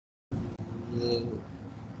Mm.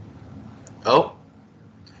 Oh,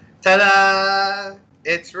 ta-da!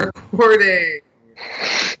 It's recording.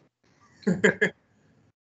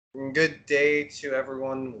 Good day to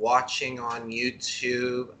everyone watching on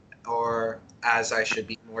YouTube, or as I should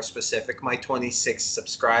be more specific, my 26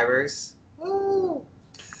 subscribers. Woo!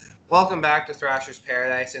 Welcome back to Thrasher's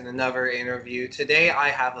Paradise and another interview. Today I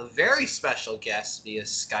have a very special guest via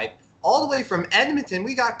Skype. All the way from Edmonton,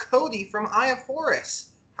 we got Kody from Eye of Horus.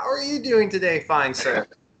 How are you doing today, fine sir?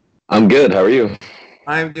 I'm good. How are you?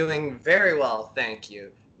 I'm doing very well, thank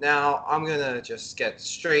you. Now, I'm going to just get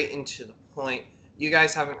straight into the point. You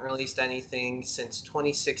guys haven't released anything since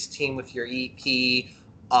 2016 with your EP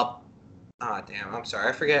up. Damn, I'm sorry.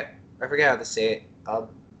 I forget how to say it.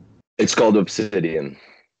 It's called Obsidian.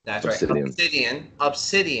 That's right. Obsidian.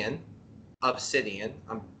 Obsidian.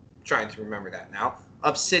 I'm trying to remember that now.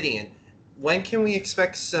 Obsidian. When can we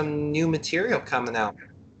expect some new material coming out?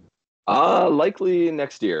 Likely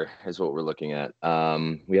next year is what we're looking at.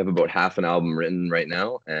 We have about half an album written right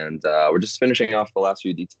now, and we're just finishing off the last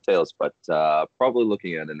few details, but probably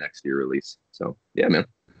looking at a next year release. So yeah, man.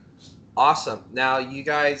 Awesome. Now, you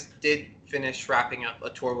guys did finish wrapping up a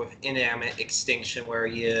tour with Inanimate Extinction where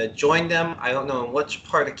you joined them. I don't know in which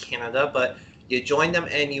part of Canada, but you joined them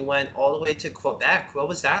and you went all the way to Quebec. What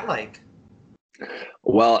was that like?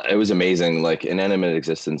 Well, it was amazing. Like Inanimate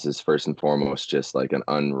Existence is first and foremost just like an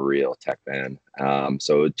unreal tech band.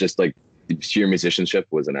 So just like sheer musicianship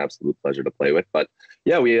was an absolute pleasure to play with. But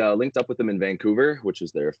yeah, we linked up with them in Vancouver, which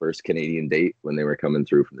was their first Canadian date when they were coming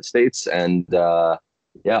through from the States. And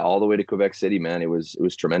yeah, all the way to Quebec City, man. It was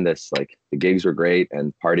tremendous. Like the gigs were great,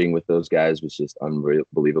 and partying with those guys was just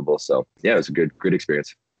unbelievable. So yeah, it was a good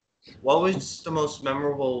experience. What was the most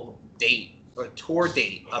memorable date or tour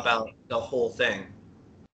date about the whole thing?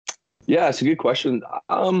 Yeah, it's a good question.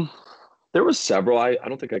 There was several. I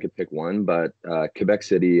don't think I could pick one, but Quebec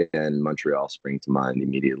City and Montreal spring to mind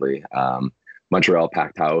immediately. Montreal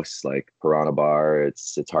packed house, like Piranha Bar.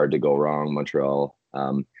 It's hard to go wrong. Montreal.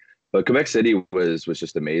 But Quebec City was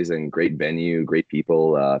just amazing. Great venue, great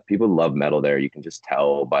people. People love metal there. You can just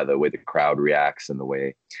tell by the way the crowd reacts and the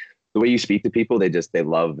way you speak to people. They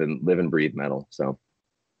love and live and breathe metal. So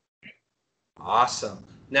Awesome.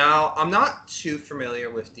 Now, I'm not too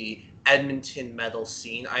familiar with the Edmonton metal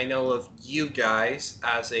scene. I know of you guys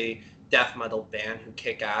as a death metal band who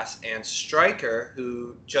kick ass, and Striker,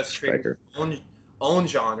 who just created Striker. his own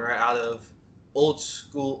genre out of old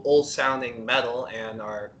school, old sounding metal and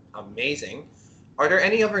are amazing. Are there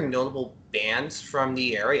any other notable bands from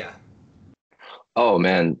the area? Oh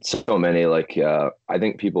man, so many. Like I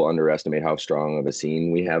think people underestimate how strong of a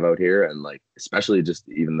scene we have out here, and like especially just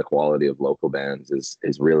even the quality of local bands is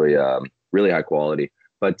really really high quality.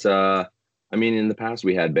 But I mean, in the past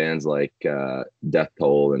we had bands like Death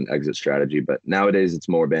Toll and Exit Strategy, but nowadays it's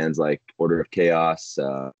more bands like Order of Chaos,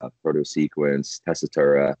 Proto Sequence,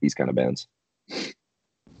 Tessitura, these kind of bands.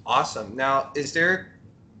 Awesome. Now, is there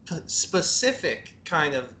specific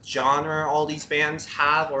kind of genre all these bands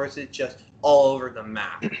have, or is it just all over the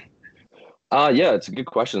map? Yeah, it's a good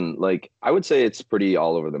question. Like, I would say it's pretty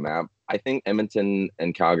all over the map. I think Edmonton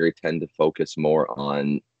and Calgary tend to focus more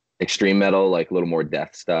on extreme metal, like a little more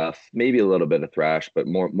death stuff, maybe a little bit of thrash, but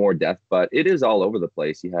more death. But it is all over the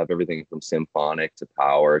place. You have everything from symphonic to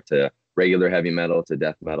power to regular heavy metal to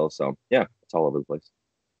death metal. So yeah, it's all over the place.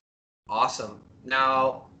 Awesome.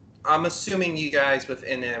 Now, I'm assuming you guys with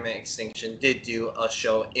Inanimate Extinction did do a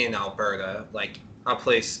show in Alberta, like a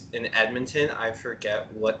place in Edmonton. I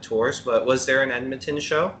forget what tours, but was there an Edmonton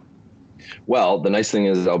show? Well, the nice thing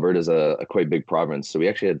is Alberta is a quite big province. So we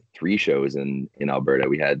actually had three shows in Alberta.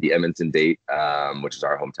 We had the Edmonton date, which is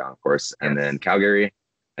our hometown, of course, and then Calgary.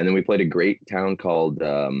 And then we played a great town called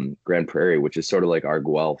Grand Prairie, which is sort of like our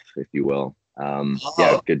Guelph, if you will. Yeah,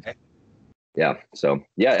 Oh, good. okay. Yeah. So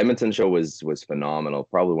yeah, Edmonton show was phenomenal.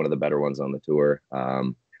 Probably one of the better ones on the tour.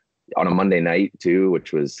 On a Monday night too,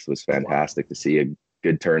 which was Wow. fantastic to see a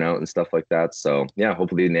good turnout and stuff like that. So yeah,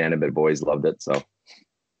 hopefully the Inanimate boys loved it. So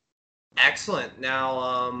Excellent.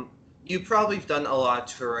 Now, you probably have done a lot of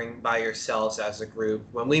touring by yourselves as a group.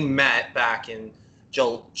 When we met back in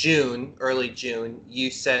June, early June,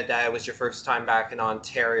 you said that it was your first time back in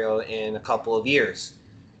Ontario in a couple of years.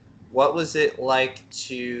 What was it like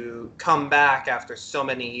to come back after so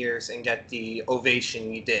many years and get the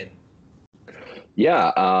ovation you did?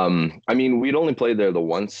 yeah, I mean, we'd only played there the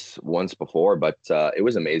once before, but it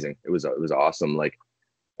was amazing. It was awesome. Like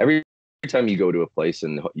every time you go to a place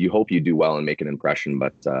and you hope you do well and make an impression,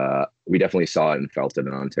 but we definitely saw it and felt it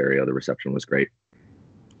in Ontario. The reception was great.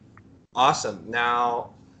 Awesome.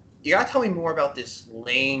 Now, you gotta tell me more about this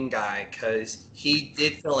Lane guy, because he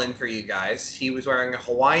did fill in for you guys. He was wearing a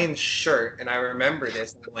Hawaiian shirt, and I remember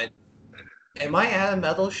this, and I went, am I at a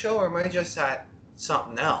metal show, or am I just at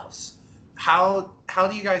something else? How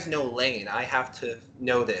do you guys know Lane? I have to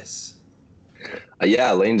know this.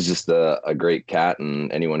 Yeah, Lane's just a great cat,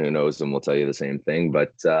 and anyone who knows him will tell you the same thing.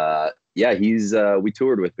 But yeah, he's we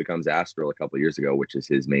toured with Becomes Astral a couple years ago, which is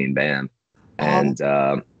his main band, Oh, and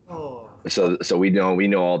oh. so we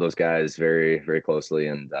know all those guys very very closely,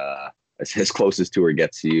 and as close as tour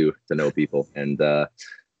gets you to know people, and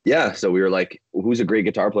yeah, so we were like, who's a great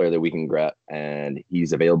guitar player that we can grab, and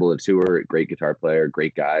he's available to tour. Great guitar player,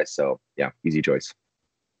 great guy. So yeah, easy choice.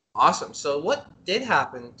 Awesome. So what did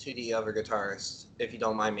happen to the other guitarist, if you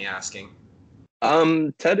don't mind me asking?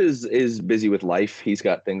 Ted is busy with life. He's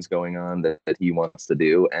got things going on that he wants to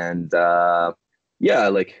do, and yeah,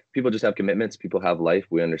 like people just have commitments. People have life.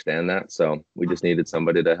 We understand that, so we just needed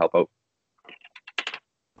somebody to help out.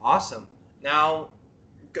 Awesome. Now,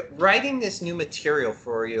 writing this new material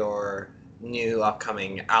for your new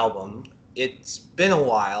upcoming album, it's been a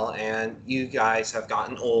while, and you guys have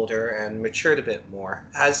gotten older and matured a bit more.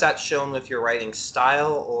 Has that shown with your writing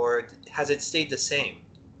style, or has it stayed the same?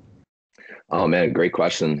 Oh man, great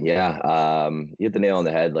question. Yeah, you hit the nail on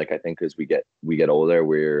the head. Like I think as we get older,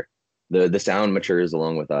 we're the sound matures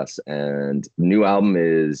along with us, and new album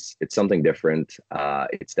it's something different.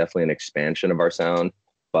 It's definitely an expansion of our sound,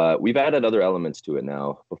 but we've added other elements to it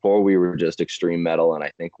now. Before we were just extreme metal, and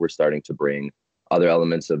I think we're starting to bring other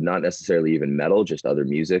elements of not necessarily even metal, just other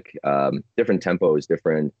music, different tempos,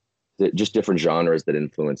 just different genres that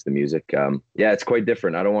influence the music. Yeah, it's quite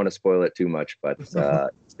different. I don't want to spoil it too much, but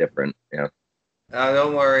it's different. Yeah.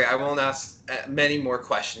 Don't worry, I won't ask many more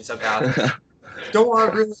questions about it. Don't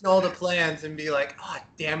want to ruin all the plans and be like, oh,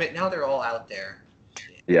 damn it, now they're all out there.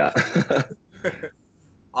 Yeah.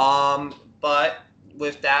 But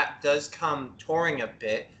with that does come touring a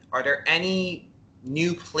bit. Are there any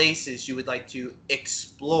new places you would like to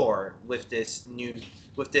explore with this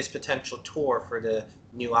potential tour for the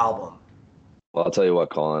new album? Well, I'll tell you what,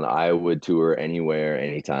 Colin, I would tour anywhere,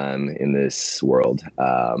 anytime in this world.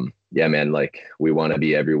 Yeah, man, like we want to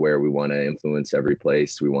be everywhere. We want to influence every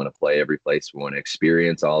place. We want to play every place. We want to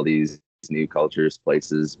experience all these new cultures,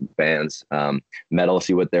 places, bands, metal,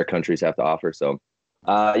 see what their countries have to offer. So,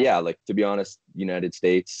 yeah, like to be honest, United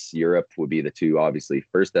States, Europe would be the two obviously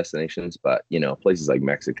first destinations, but places like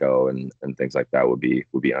Mexico and things like that would be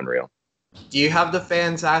unreal. Do you have the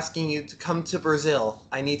fans asking you to come to Brazil?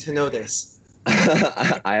 I need to know this.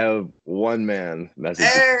 I have one man message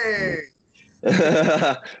Hey!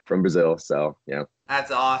 from Brazil. So yeah.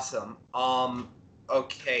 That's awesome.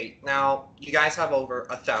 Okay, now you guys have over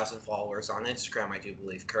 1,000 followers on Instagram, I do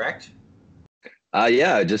believe, correct?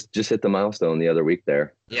 Yeah, just hit the milestone the other week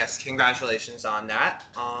there. Yes, congratulations on that.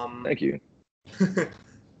 Thank you.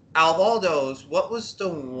 Out of all those, what was the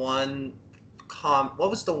one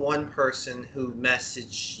person who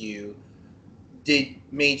messaged you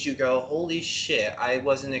made you go, holy shit, I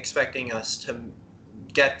wasn't expecting us to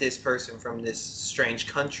get this person from this strange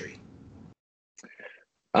country?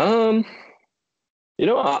 I'm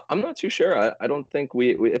not too sure. I don't think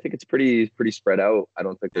I think it's pretty spread out. I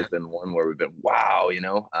don't think there's been one where we've been wow.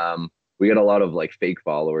 We get a lot of like fake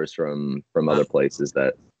followers from other places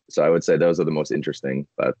so I would say those are the most interesting.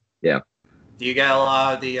 But yeah. Do you get a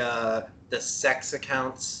lot of the sex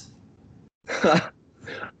accounts?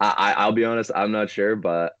 I'll be honest, I'm not sure,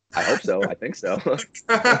 but I hope so. I think so.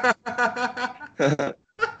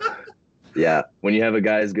 Yeah, when you have a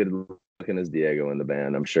guy as good looking as Diego in the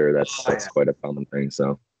band, I'm sure that's quite a common thing.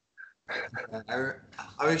 So I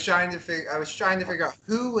was trying to figure out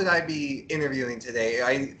who would I be interviewing today.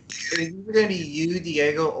 It's either gonna be you,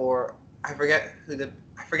 Diego, or I forget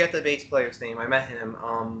the bass player's name. I met him.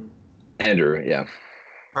 Andrew, yeah.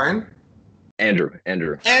 Pardon? Andrew.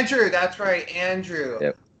 Andrew, that's right, Andrew.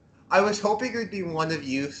 Yep. I was hoping it would be one of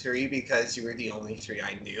you three because you were the only three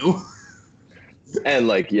I knew. And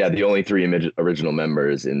like, yeah, the only three original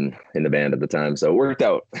members in the band at the time, so it worked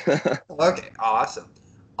out. Okay, awesome.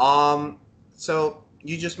 So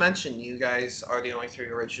you just mentioned you guys are the only three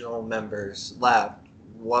original members left.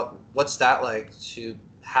 What's that like to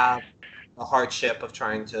have the hardship of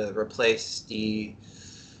trying to replace the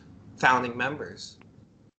founding members?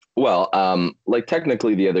 Well, like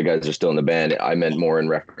technically the other guys are still in the band. I meant more in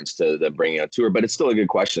reference to the bringing on tour, but it's still a good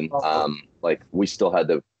question. Like we still had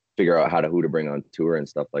to figure out who to bring on tour and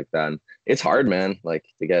stuff like that. And it's hard, man, like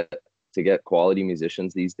to get quality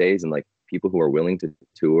musicians these days and like people who are willing to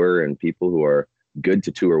tour and people who are good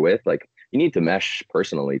to tour with. Like you need to mesh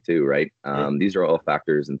personally too, right? These are all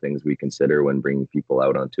factors and things we consider when bringing people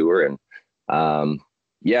out on tour. And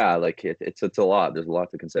yeah, like it's a lot. There's a lot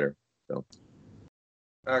to consider. So.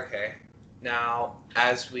 Okay. Now,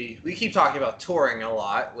 as we keep talking about touring a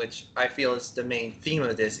lot, which I feel is the main theme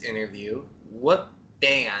of this interview, what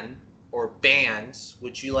band or bands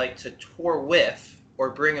would you like to tour with or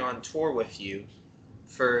bring on tour with you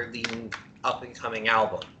for the up and coming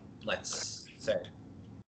album, let's say?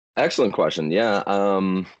 Excellent question. Yeah.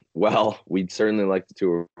 Well, we'd certainly like to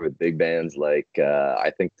tour with big bands like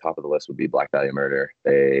I think top of the list would be Black Dahlia Murder.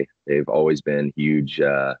 They've always been huge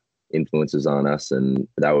influences on us, and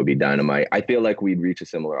that would be dynamite. I feel like we'd reach a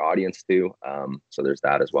similar audience too. So there's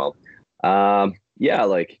that as well. Yeah,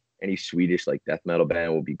 like any Swedish like death metal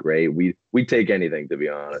band would be great. We'd take anything, to be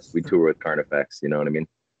honest. We'd tour with Carnifex, you know what I mean?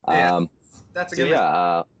 Yeah, that's a good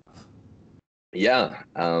one. Yeah.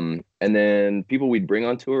 And then people we'd bring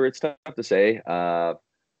on tour, it's tough to say.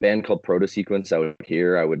 Band called Proto Sequence out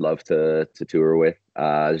here, I would love to tour with.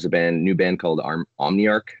 There's a new band called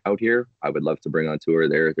Omniarch out here. I would love to bring on tour.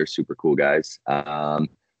 They're super cool guys. And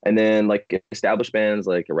then like established bands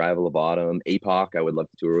like Arrival of Autumn, APOC, I would love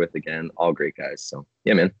to tour with again. All great guys. So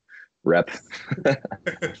yeah, man. Rep.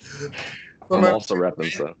 I'm also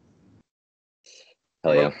repping, so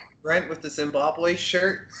hell yeah. Brent with the Zimbabwe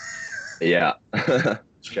shirt. Yeah.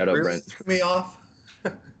 Shout out Brent. Me off.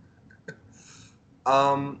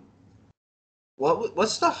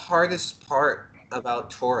 What's the hardest part about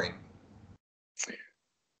touring?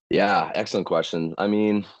 Yeah, excellent question. I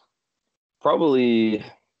mean, probably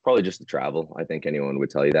just the travel. I think anyone would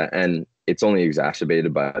tell you that. And it's only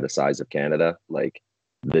exacerbated by the size of Canada. Like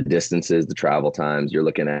the distances, the travel times, you're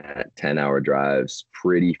looking at 10-hour drives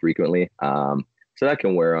pretty frequently. So that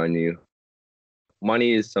can wear on you.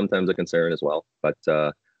 Money is sometimes a concern as well, but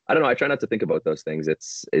I don't know. I try not to think about those things.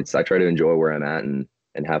 I try to enjoy where I'm at and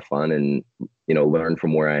have fun and, you know, learn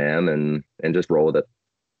from where I am and just roll with it.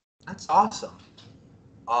 That's awesome.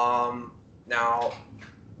 Now,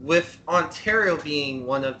 with Ontario being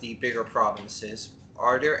one of the bigger provinces,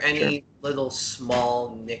 are there any little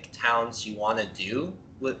small nick towns you want to do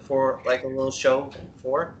for like a little show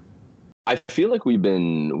for? I feel like we've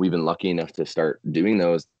been lucky enough to start doing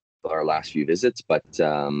those our last few visits, but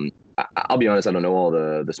I'll be honest, I don't know all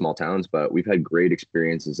the small towns, but we've had great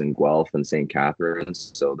experiences in Guelph and St.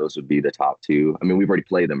 Catharines, so those would be the top two. I mean, we've already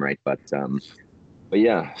played them, right? But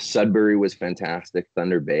yeah, Sudbury was fantastic.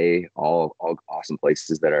 Thunder Bay, all awesome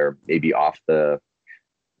places that are maybe off the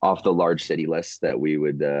large city list that we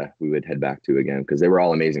would head back to again, because they were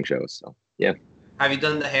all amazing shows. So yeah. Have you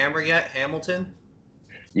done the Hammer yet, Hamilton?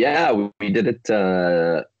 Yeah, we did it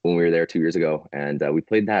when we were there 2 years ago, and we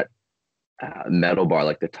played that metal bar,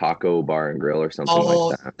 like the Taco Bar and Grill or something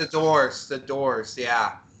like that. The Doors,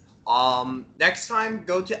 yeah. Next time,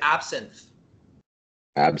 go to Absinthe.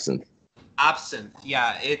 Absinthe,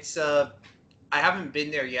 yeah. It's I haven't been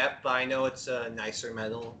there yet, but I know it's a nicer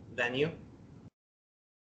metal venue.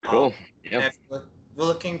 Cool. Yeah. If we're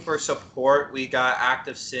looking for support, we got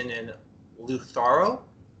Active Sin and Lutharo,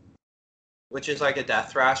 which is like a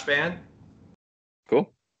death thrash band.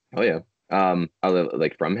 Cool. Oh yeah.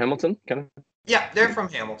 Like from Hamilton, kind of. Yeah, they're from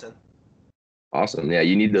Hamilton. Awesome. Yeah,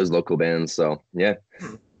 you need those local bands. So yeah.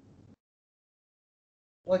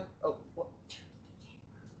 What?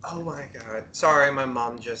 Oh my God! Sorry, my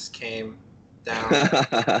mom just came down.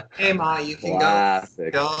 Hey, Ma, you can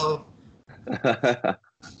go.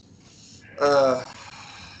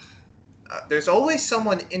 There's always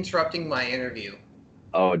someone interrupting my interview.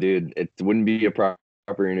 Oh, dude, it wouldn't be a proper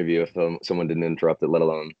interview if someone didn't interrupt it, let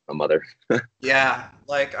alone a mother. Yeah,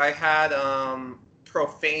 like I had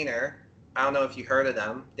Profaner. I don't know if you heard of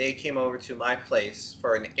them. They came over to my place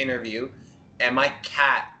for an interview, and my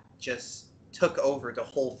cat just took over the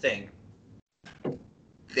whole thing.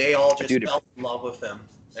 They all just fell in love with him.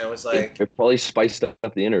 And it was like... It probably spiced up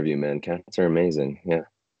the interview, man. Cats are amazing, yeah.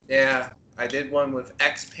 Yeah, I did one with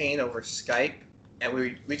X-Pain over Skype, and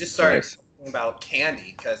we just started talking about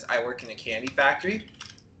candy, because I work in a candy factory.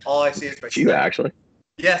 All I see is... You actually?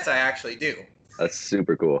 Yes, I actually do. That's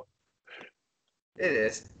super cool. It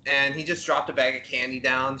is. And he just dropped a bag of candy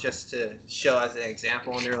down just to show as an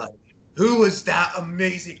example, and they're like, who was that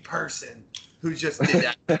amazing person who just did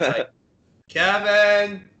that? It's like,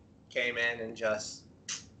 Kevin came in and just...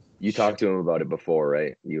 You talked to him about it before,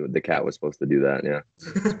 right? The cat was supposed to do that, yeah.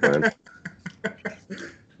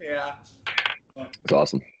 Yeah. It's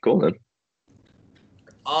awesome. Cool, man.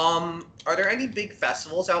 Are there any big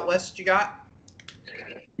festivals out west you got?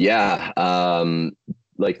 Yeah.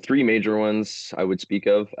 like three major ones I would speak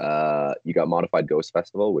of. You got Modified Ghost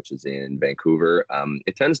Festival, which is in Vancouver.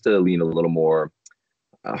 It tends to lean a little more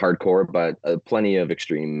hardcore, but plenty of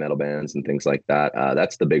extreme metal bands and things like that.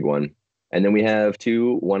 That's the big one. And then we have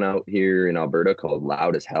one out here in Alberta called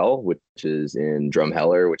Loud as Hell, which is in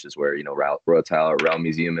Drumheller, which is where, Royal Realm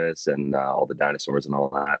Museum is, and all the dinosaurs and all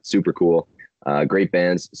that. Super cool. Great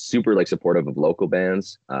bands, super like supportive of local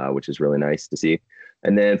bands, which is really nice to see.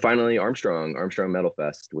 And then finally Armstrong Metal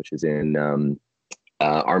Fest, which is in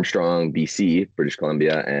Armstrong, BC, British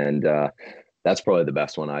Columbia. And that's probably the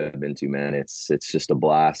best one I've been to, man. It's just a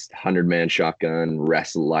blast. 100-man shotgun,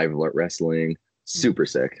 live wrestling, super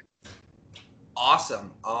sick.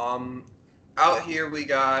 Awesome. Out here we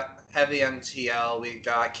got Heavy MTL, we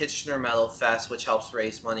got Kitchener Metal Fest, which helps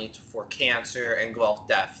raise money for cancer, and Guelph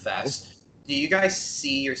Death Fest. Do you guys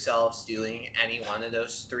see yourselves doing any one of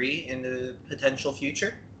those three in the potential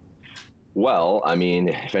future? Well, I mean,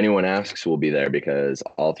 if anyone asks, we'll be there because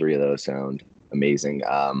all three of those sound amazing.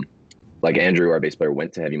 Like Andrew, our bass player,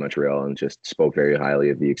 went to Heavy Montreal and just spoke very highly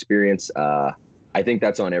of the experience. I think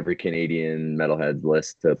that's on every Canadian metalhead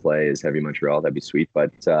list to play is Heavy Montreal. That'd be sweet.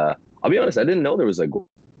 But I'll be honest, I didn't know there was a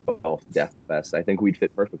Guelph Death Fest. I think we'd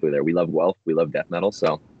fit perfectly there. We love Guelph. We love death metal.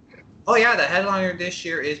 So. Oh, yeah. The headliner this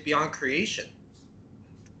year is Beyond Creation.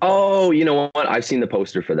 Oh, you know what? I've seen the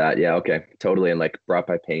poster for that. Yeah, okay. Totally. And like Brought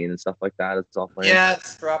by Pain and stuff like that. It's all playing. Yeah,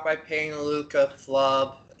 it's Brought by Pain, Luca,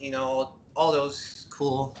 Flub, all those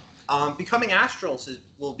cool. Becoming Astrals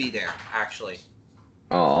will be there, actually.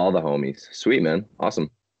 Oh, all the homies. Sweet, man. Awesome.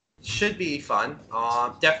 Should be fun.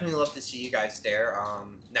 Definitely love to see you guys there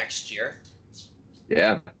next year.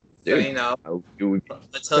 Yeah. Dude. So,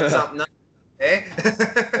 let's hook something up. Hey?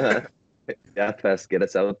 Death Fest, get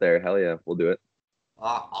us out there. Hell yeah, we'll do it.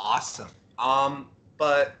 Awesome.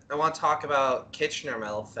 But I want to talk about Kitchener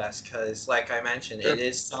Metal Fest because, like I mentioned, It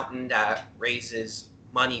is something that raises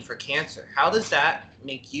money for cancer. How does that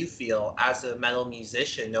make you feel as a metal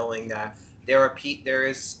musician, knowing that there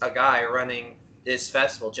is a guy running this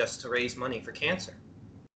festival just to raise money for cancer?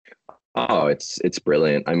 Oh, it's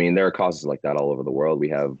brilliant. I mean, there are causes like that all over the world. We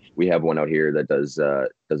have one out here that does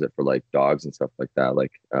it for like dogs and stuff like that,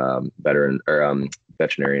 like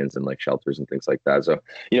veterinarians and like shelters and things like that. So,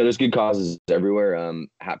 there's good causes everywhere.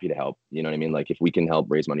 Happy to help. You know what I mean? Like if we can help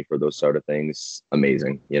raise money for those sort of things,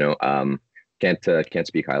 amazing. Can't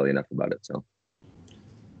speak highly enough about it. So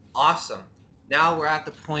awesome. Now we're at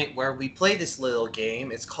the point where we play this little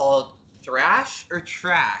game. It's called Thrash or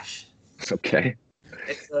Trash. Okay.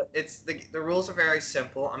 The rules are very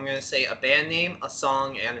simple. I'm going to say a band name, a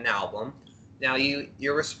song, and an album. Now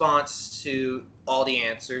your response to all the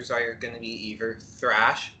answers are going to be either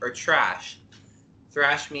thrash or trash.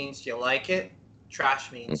 Thrash means you like it.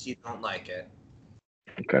 Trash means you don't like it.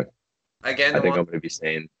 Okay. Again, I think I'm going to be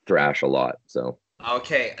saying thrash a lot. So.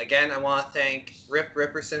 Okay. Again, I want to thank Rip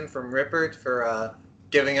Ripperson from Ripper for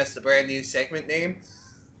giving us the brand new segment name.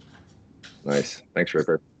 Nice. Thanks,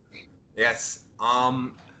 Ripper. Yes.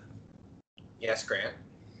 Yes, Grant.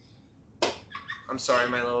 I'm sorry,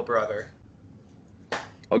 my little brother.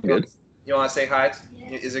 Oh, good. You want to say hi? Yeah.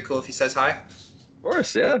 Is it cool if he says hi? Of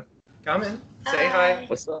course, yeah. Come in. Say hi.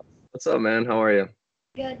 What's up? What's up, man? How are you?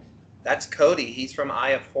 Good. That's Kody. He's from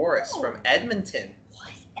Eye of Horus, from Edmonton.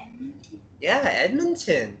 What? Edmonton? Yeah,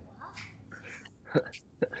 Edmonton.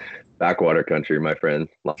 Backwater country, my friend.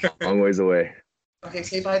 Long ways away. Okay,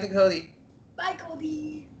 say bye to Kody. Bye,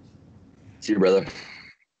 Kody. See you, brother.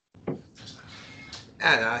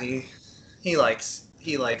 Yeah, no, he likes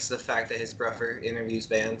the fact that his brother interviews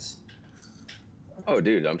bands. Oh,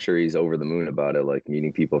 dude, I'm sure he's over the moon about it, like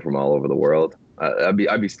meeting people from all over the world. I'd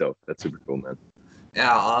be stoked. That's super cool, man.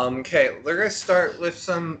 Yeah. Okay, we're gonna start with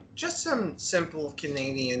some simple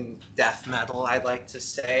Canadian death metal. I'd like to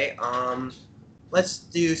say. Let's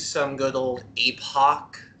do some good old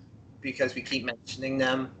APOC because we keep mentioning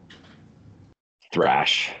them.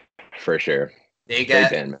 Thrash, for sure. They get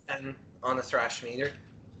 10 on the thrash meter.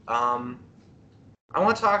 I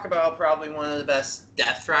want to talk about probably one of the best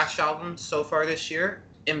death thrash albums so far this year,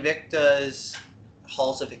 Invicta's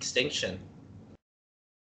Halls of Extinction.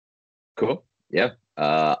 Cool. Yeah.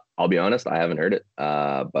 I'll be honest, I haven't heard it.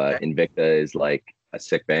 But Invicta is like a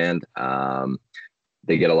sick band.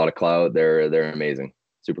 They get a lot of clout. They're amazing.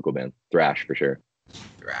 Super cool band. Thrash for sure.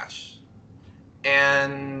 Thrash.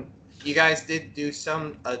 And you guys did do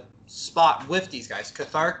a spot with these guys,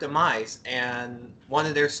 Cathartic Demise, and one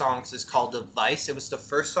of their songs is called Device. It was the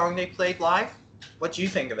first song they played live. What do you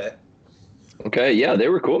think of it? Okay, yeah, they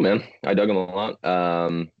were cool, man. I dug them a lot.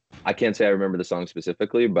 I can't say I remember the song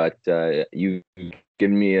specifically, but you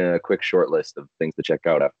give me a quick short list of things to check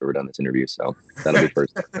out after we're done this interview. So that'll be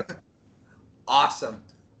first. Awesome.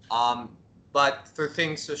 But for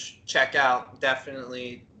things to check out,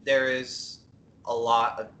 definitely there is a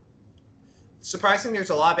lot of. Surprisingly,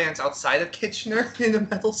 there's a lot of bands outside of Kitchener in the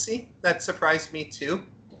metal scene. That surprised me too.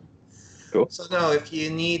 Cool. So no, if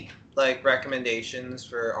you need like recommendations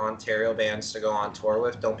for Ontario bands to go on tour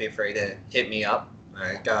with, don't be afraid to hit me up.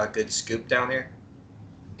 I got a good scoop down here.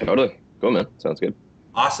 Totally. Cool, man. Sounds good.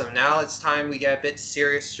 Awesome. Now it's time we get a bit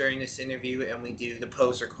serious during this interview and we do the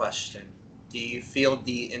poser question. Do you feel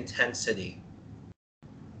the intensity?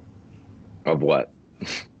 Of what?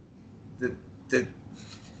 The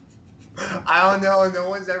I don't know. No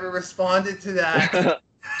one's ever responded to that.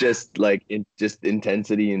 Just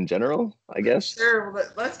intensity in general, I guess.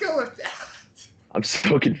 Sure, let's go with that. I'm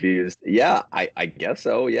so confused. Yeah, I guess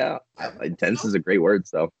so. Yeah, intense is a great word.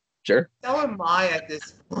 So sure. So am I at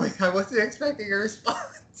this point. I wasn't expecting a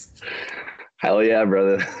response. Hell yeah,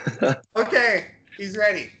 brother. Okay, he's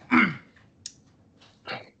ready.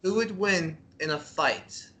 Who would win in a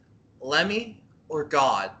fight, Lemmy or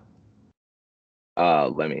God?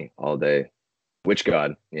 Lemmy all day. Which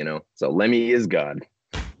God? So Lemmy is God.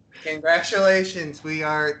 Congratulations. We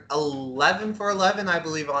are 11 for 11, I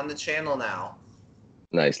believe, on the channel now.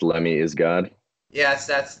 Nice. Lemmy is God. Yes,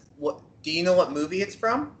 that's what. Do you know what movie it's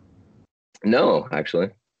from? No, actually.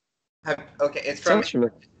 Okay, it's from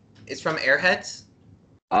Airheads.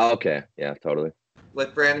 Oh, okay. Yeah, totally.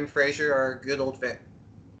 With Brandon Fraser or good old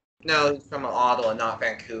No, he's from Ottawa, not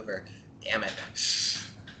Vancouver. Damn it.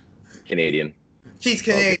 Canadian. He's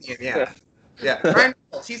Canadian, yeah. Yeah. Ryan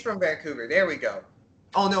Reynolds, he's from Vancouver. There we go.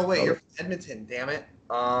 Oh no, wait, you're from Edmonton. Damn it.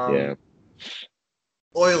 Yeah.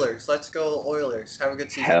 Oilers. Let's go Oilers. Have a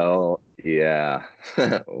good season. Hell yeah.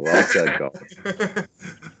 Well said, Cole.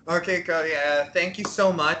 Okay, Cody. Thank you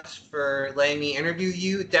so much for letting me interview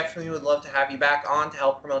you. Definitely would love to have you back on to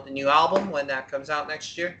help promote the new album when that comes out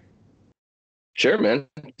next year. Sure, man.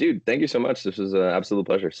 Dude, thank you so much. This was an absolute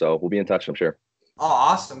pleasure. So we'll be in touch, I'm sure. Oh,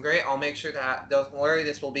 awesome. Great. I'll make sure that, don't worry,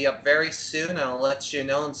 this will be up very soon. I'll let you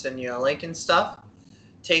know and send you a link and stuff.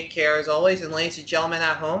 Take care as always. And ladies and gentlemen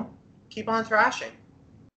at home, keep on thrashing.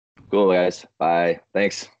 Cool, guys. Bye.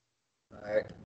 Thanks. All right.